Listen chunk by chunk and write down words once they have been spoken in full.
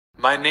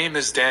My name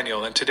is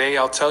Daniel, and today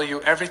I'll tell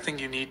you everything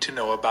you need to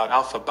know about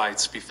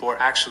AlphaBites before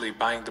actually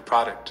buying the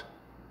product.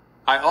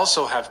 I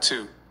also have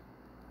two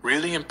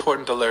really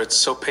important alerts,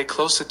 so pay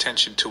close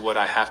attention to what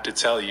I have to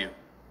tell you.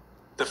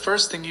 The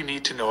first thing you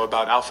need to know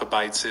about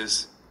AlphaBites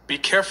is, be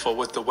careful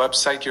with the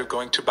website you're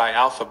going to buy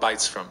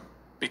AlphaBites from,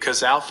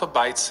 because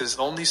AlphaBites is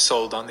only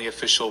sold on the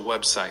official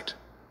website.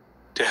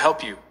 To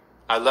help you,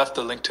 I left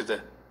the link to the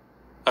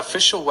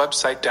official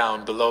website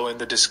down below in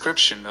the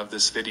description of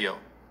this video.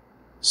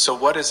 So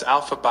what is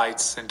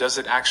AlphaBites, and does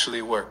it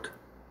actually work?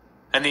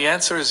 And the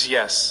answer is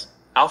yes,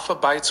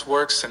 AlphaBites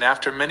works, and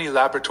after many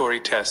laboratory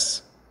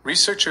tests,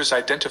 researchers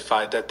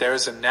identified that there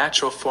is a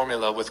natural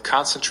formula with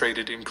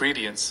concentrated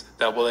ingredients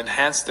that will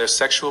enhance their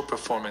sexual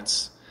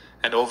performance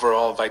and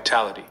overall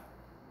vitality.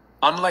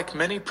 Unlike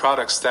many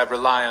products that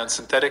rely on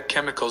synthetic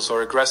chemicals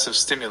or aggressive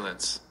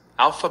stimulants,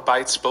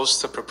 AlphaBites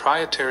boasts a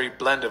proprietary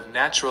blend of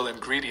natural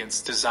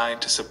ingredients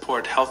designed to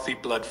support healthy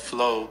blood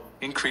flow,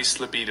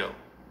 increase libido,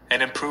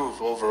 and improve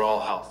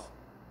overall health.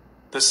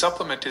 The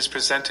supplement is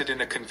presented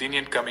in a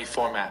convenient gummy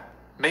format,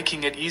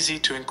 making it easy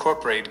to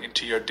incorporate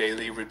into your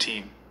daily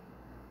routine.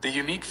 The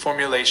unique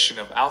formulation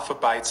of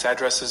AlphaBites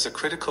addresses a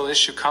critical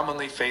issue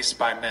commonly faced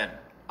by men,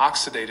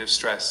 oxidative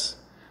stress,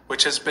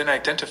 which has been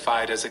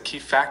identified as a key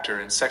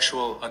factor in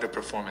sexual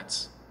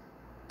underperformance.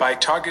 By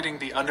targeting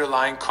the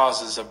underlying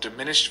causes of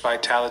diminished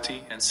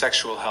vitality and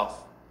sexual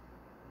health,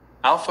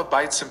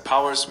 AlphaBites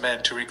empowers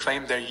men to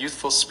reclaim their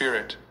youthful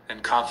spirit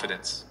and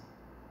confidence.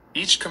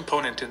 Each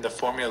component in the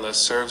formula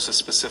serves a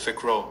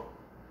specific role,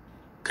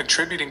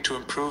 contributing to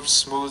improved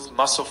smooth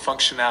muscle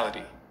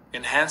functionality,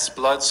 enhanced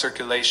blood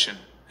circulation,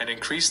 and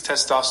increased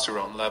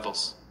testosterone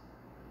levels.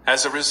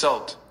 As a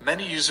result,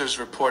 many users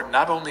report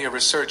not only a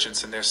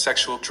resurgence in their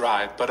sexual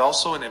drive but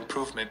also an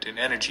improvement in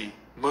energy,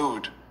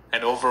 mood,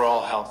 and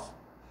overall health.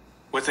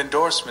 With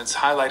endorsements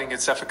highlighting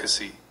its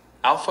efficacy,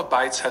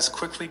 AlphaBites has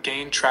quickly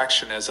gained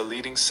traction as a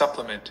leading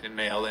supplement in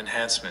male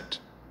enhancement.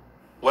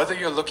 Whether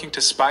you're looking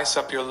to spice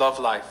up your love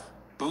life,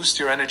 boost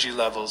your energy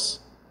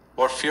levels,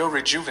 or feel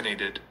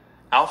rejuvenated,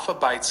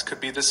 AlphaBites could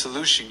be the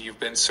solution you've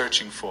been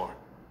searching for.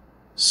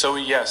 So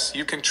yes,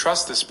 you can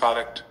trust this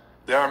product.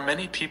 There are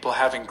many people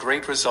having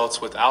great results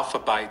with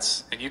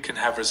AlphaBites, and you can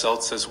have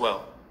results as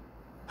well.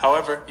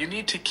 However, you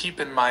need to keep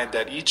in mind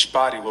that each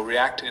body will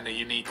react in a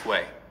unique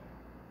way.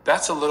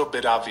 That's a little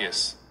bit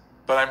obvious,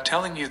 but I'm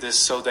telling you this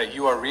so that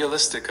you are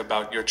realistic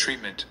about your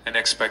treatment and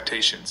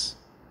expectations.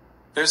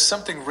 There's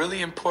something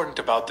really important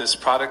about this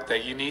product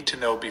that you need to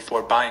know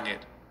before buying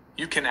it.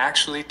 You can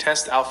actually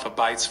test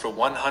AlphaBites for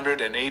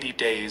 180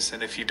 days,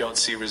 and if you don't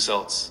see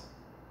results,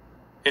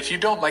 if you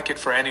don't like it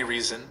for any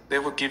reason, they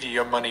will give you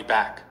your money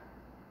back.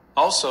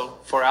 Also,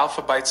 for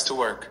AlphaBites to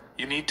work,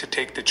 you need to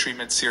take the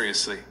treatment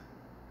seriously.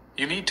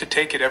 You need to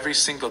take it every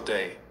single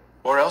day,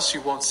 or else you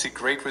won't see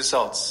great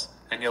results,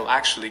 and you'll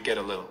actually get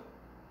a little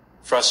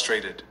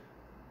frustrated.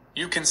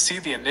 You can see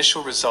the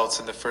initial results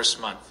in the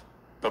first month,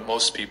 but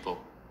most people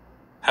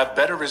have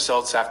better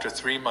results after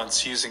 3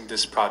 months using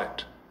this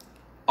product.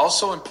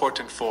 Also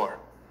important for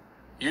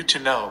you to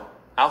know,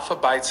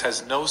 AlphaBites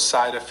has no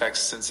side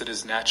effects since it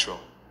is natural.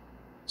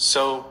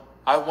 So,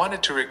 I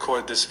wanted to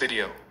record this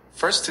video,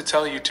 first to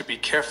tell you to be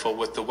careful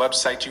with the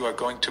website you are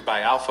going to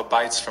buy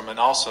AlphaBites from, and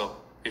also,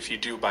 if you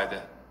do buy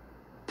the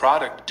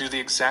product, do the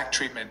exact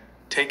treatment,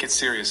 take it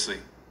seriously.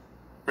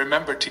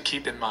 Remember to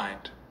keep in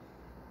mind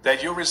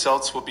that your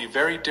results will be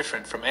very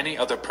different from any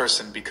other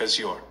person because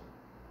your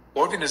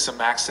organism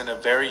acts in a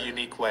very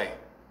unique way.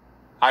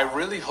 I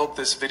really hope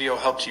this video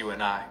helped you,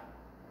 and I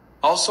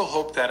also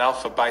hope that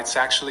AlphaBites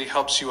actually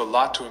helps you a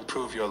lot to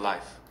improve your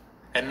life,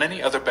 and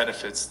many other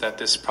benefits that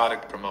this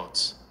product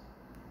promotes.